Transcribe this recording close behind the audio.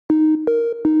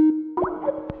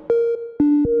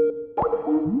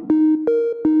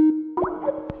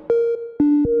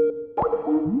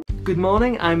Good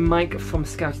morning, I'm Mike from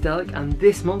Scoutadelic, and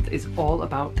this month is all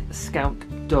about Scout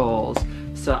doors.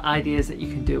 So ideas that you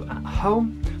can do at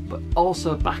home, but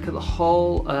also back at the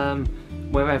hall,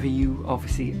 wherever you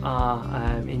obviously are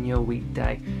in your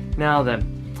weekday. Now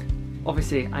then,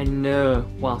 obviously I know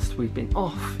whilst we've been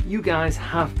off, you guys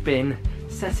have been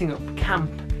setting up camp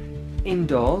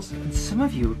indoors, and some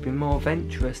of you have been more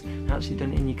adventurous and actually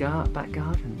done it in your back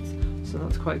gardens. So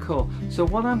that's quite cool. So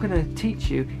what I'm going to teach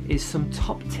you is some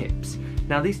top tips.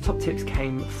 Now these top tips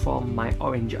came from my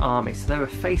Orange Army. So they're a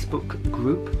Facebook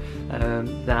group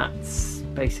that's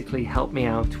basically helped me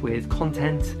out with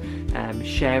content,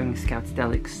 sharing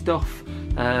Scoutadelic stuff,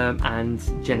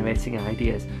 and generating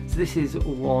ideas. So this is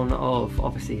one of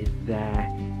obviously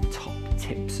their top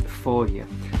tips for you.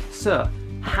 So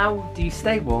how do you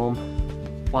stay warm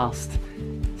whilst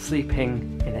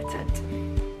sleeping in a tent?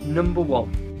 Number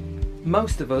one,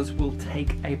 most of us will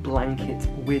take a blanket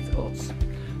with us,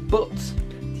 but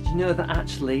did you know that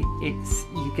actually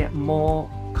you get more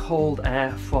cold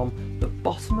air from the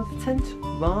bottom of the tent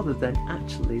rather than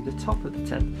actually the top of the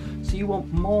tent? So you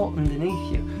want more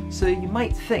underneath you. So you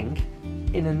might think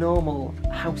in a normal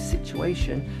house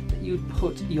situation that you'd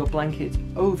put your blanket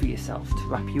over yourself to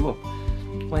wrap you up.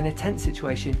 Well, in a tent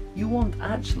situation you want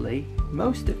actually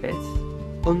most of it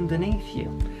underneath you.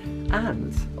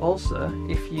 And also,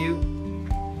 if you're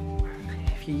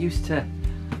used to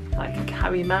like a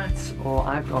carry mat, or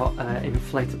I've got an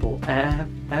inflatable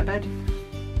airbed,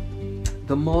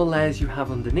 the more layers you have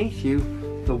underneath you,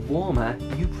 the warmer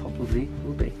you probably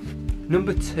will be.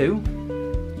 Number two,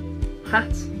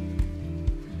 hat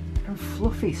and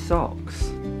fluffy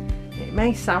socks. It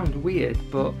may sound weird,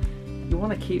 but you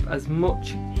want to keep as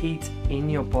much heat in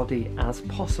your body as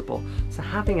possible. So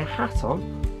having a hat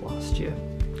on whilst you're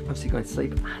obviously going to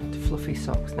sleep, and fluffy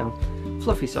socks. Now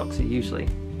fluffy socks are usually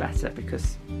better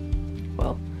because,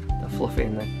 well, they're fluffy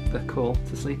and they're cool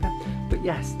to sleep in, but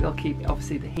yes, they'll keep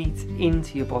obviously the heat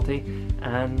into your body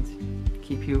and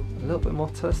keep you a little bit more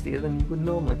toastier than you would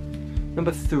normally.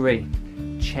 Number three,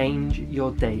 change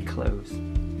your day clothes.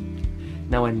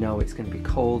 Now I know it's going to be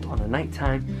cold on a night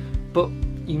time, but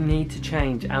you need to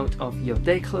change out of your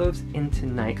day clothes into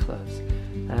night clothes.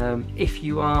 If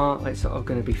you are like sort of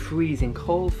going to be freezing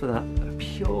cold for that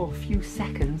pure few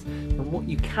seconds, then what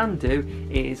you can do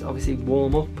is obviously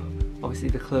warm up obviously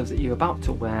the clothes that you're about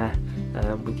to wear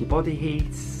with your body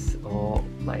heat, or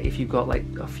like if you've got like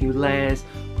a few layers,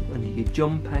 put under your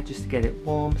jumper just to get it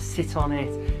warm, sit on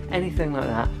it, anything like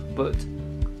that. But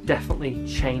definitely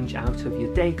change out of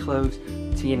your day clothes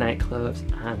to your night clothes,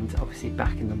 and obviously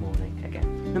back in the morning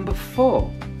again. Number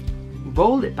four,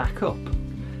 roll it back up.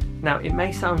 Now it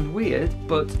may sound weird,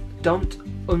 but don't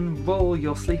unroll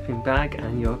your sleeping bag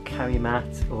and your carry mat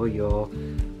or your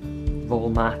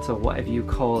roll mat or whatever you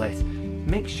call it.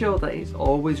 Make sure that it's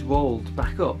always rolled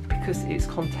back up, because it's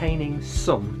containing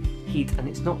some heat and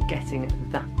it's not getting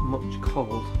that much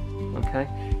cold. Okay,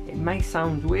 it may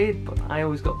sound weird, but I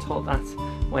always got taught that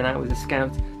when I was a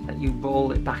scout, that you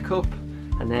roll it back up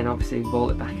and then obviously roll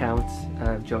it back out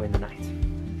during the night.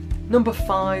 Number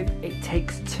five, it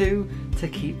takes two to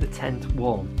keep the tent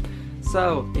warm.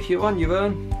 So if you're on your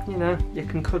own, you know, you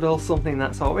can cuddle something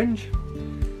that's orange,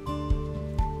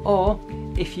 or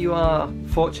if you are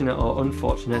fortunate or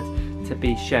unfortunate to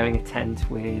be sharing a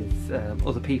tent with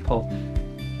other people,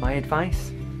 my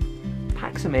advice,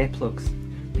 pack some earplugs,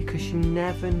 because you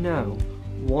never know,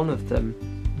 one of them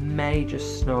may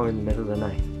just snore in the middle of the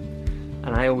night.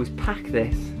 And I always pack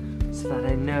this so that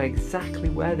I know exactly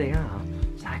where they are,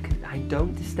 so I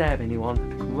don't disturb anyone.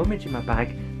 I can rummage in my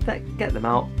bag, get them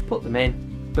out, put them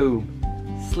in, boom,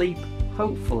 sleep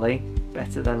hopefully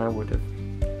better than I would have.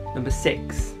 Number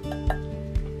six,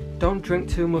 don't drink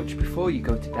too much before you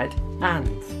go to bed,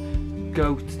 and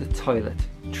go to the toilet.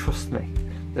 Trust me,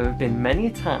 there have been many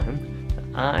a time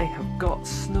that I have got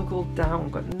snuggled down,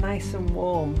 got nice and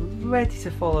warm, ready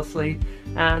to fall asleep,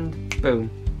 and boom,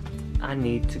 I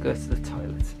need to go to the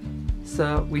toilet.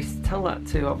 So we tell that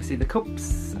to obviously the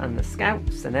cubs and the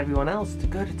scouts and everyone else, to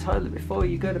go to the toilet before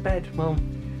you go to bed. Well,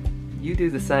 you do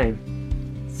the same.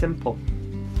 Simple.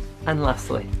 And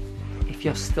lastly, if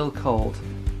you're still cold,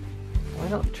 why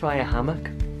not try a hammock?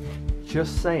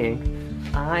 Just saying,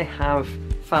 I have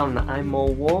found that I'm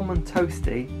more warm and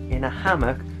toasty in a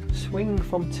hammock swinging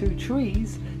from two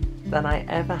trees than I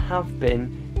ever have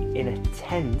been in a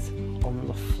tent on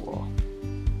the floor.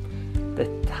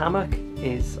 The hammock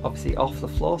is obviously off the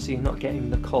floor, so you're not getting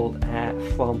the cold air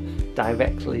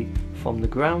directly from the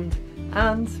ground,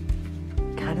 and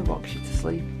kind of rocks you to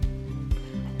sleep.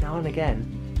 And now and again,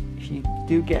 if you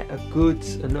do get a good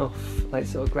enough like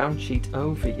sort of ground sheet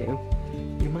over you,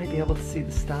 you might be able to see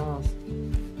the stars.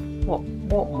 What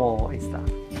more is that?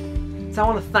 So I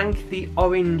want to thank the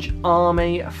Orange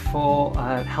Army for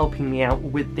helping me out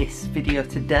with this video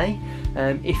today.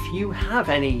 If you have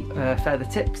any further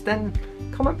tips, then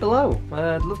comment below.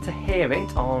 I'd love to hear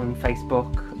it on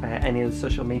Facebook, any of the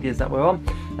social medias that we're on.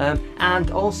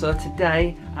 And also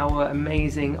today, our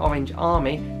amazing Orange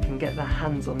Army can get their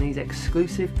hands on these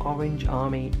exclusive Orange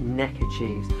Army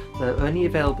neckerchiefs. They're only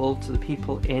available to the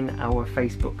people in our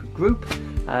Facebook group.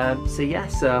 So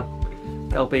yes,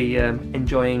 they'll be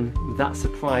enjoying that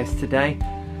surprise today.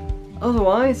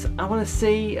 Otherwise, I want to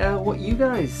see what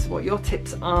your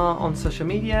tips are on social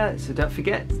media, so don't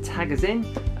forget to tag us in,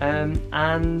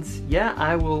 and yeah,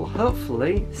 I will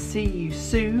hopefully see you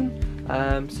soon,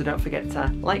 so don't forget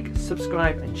to like,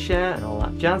 subscribe and share and all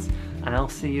that jazz, and I'll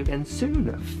see you again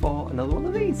soon for another one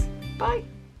of these. Bye!